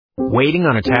Waiting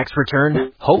on a tax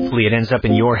return? Hopefully it ends up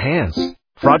in your hands.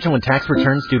 Fraudulent tax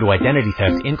returns due to identity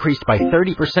theft increased by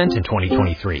 30% in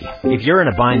 2023. If you're in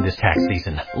a bind this tax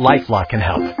season, LifeLock can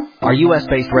help. Our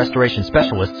U.S.-based restoration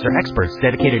specialists are experts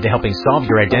dedicated to helping solve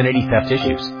your identity theft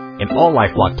issues. And all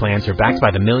LifeLock plans are backed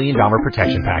by the $1 Million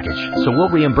Protection Package. So we'll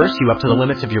reimburse you up to the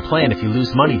limits of your plan if you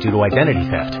lose money due to identity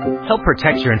theft. Help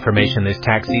protect your information this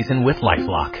tax season with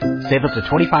LifeLock. Save up to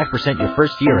 25% your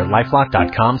first year at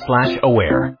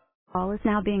LifeLock.com/aware. Call is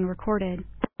now being recorded.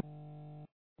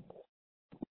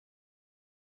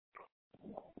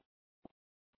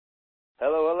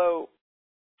 Hello.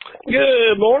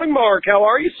 Good morning, Mark. How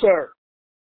are you, sir?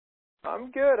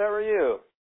 I'm good. How are you?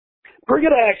 Pretty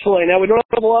good, actually. Now, we don't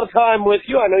have a lot of time with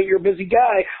you. I know you're a busy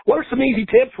guy. What are some easy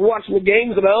tips for watching the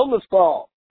games at home this fall?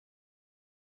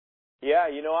 Yeah,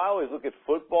 I always look at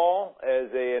football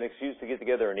as an excuse to get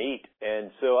together and eat.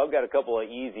 And so I've got a couple of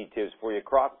easy tips for you.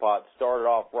 Crock-Pot started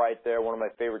off right there, one of my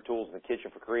favorite tools in the kitchen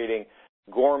for creating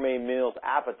gourmet meals,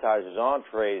 appetizers,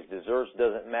 entrees, desserts,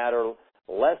 doesn't matter.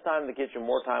 Less time in the kitchen,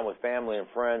 more time with family and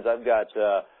friends. I've got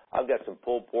some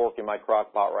pulled pork in my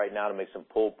crock pot right now to make some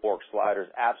pulled pork sliders.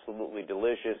 Absolutely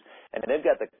delicious. And they've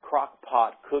got the crock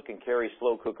pot cook and carry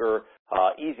slow cooker,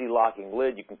 easy locking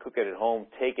lid. You can cook it at home,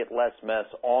 take it, less mess,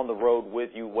 on the road with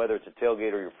you, whether it's a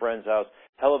tailgate or your friend's house.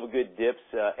 Hell of a Good dips.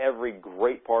 Every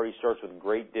great party starts with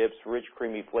great dips, rich,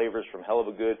 creamy flavors from Hell of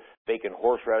a Good, bacon,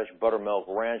 horseradish, buttermilk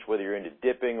ranch, whether you're into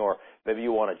dipping or maybe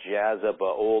you want to jazz up an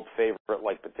old favorite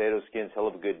like potato skins. Hell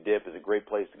of a Good dip is a great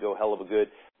place to go,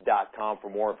 hellofagood.com for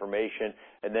more information.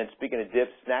 And then speaking of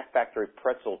dips, Snack Factory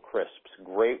Pretzel Crisps.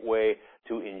 Great way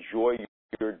to enjoy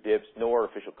your dips. No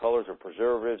artificial colors or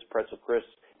preservatives. Pretzel Crisps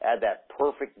add that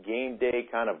perfect game day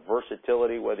kind of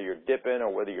versatility, whether you're dipping or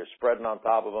whether you're spreading on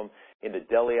top of them in the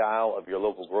deli aisle of your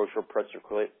local grocer.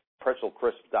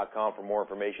 PretzelCrisps.com for more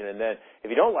information. And then if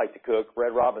you don't like to cook,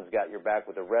 Red Robin's got your back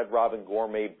with the Red Robin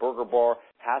Gourmet Burger Bar,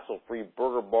 hassle-free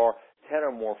burger bar. 10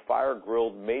 or more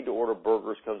fire-grilled, made-to-order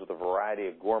burgers. Comes with a variety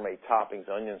of gourmet toppings,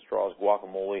 onion straws,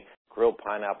 guacamole, grilled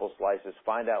pineapple slices.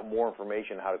 Find out more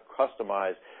information how to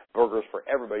customize burgers for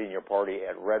everybody in your party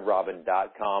at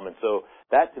redrobin.com. And so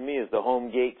that, to me, is the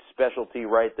home gate specialty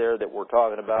right there that we're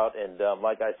talking about. And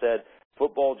like I said,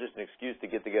 football just an excuse to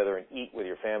get together and eat with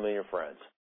your family and your friends.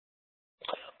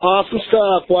 Awesome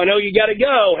stuff. Well, I know you got to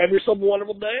go. Have yourself a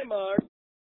wonderful day, Mark.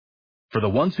 For the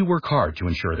ones who work hard to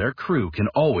ensure their crew can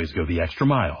always go the extra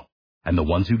mile, and the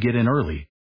ones who get in early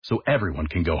so everyone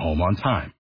can go home on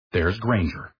time, there's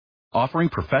Grainger, offering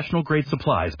professional-grade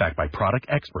supplies backed by product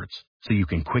experts so you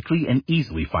can quickly and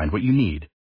easily find what you need.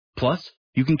 Plus,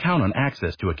 you can count on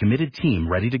access to a committed team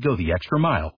ready to go the extra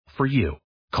mile for you.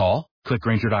 Call, click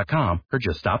Grainger.com, or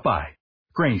just stop by.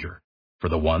 Grainger, for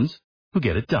the ones who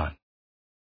get it done.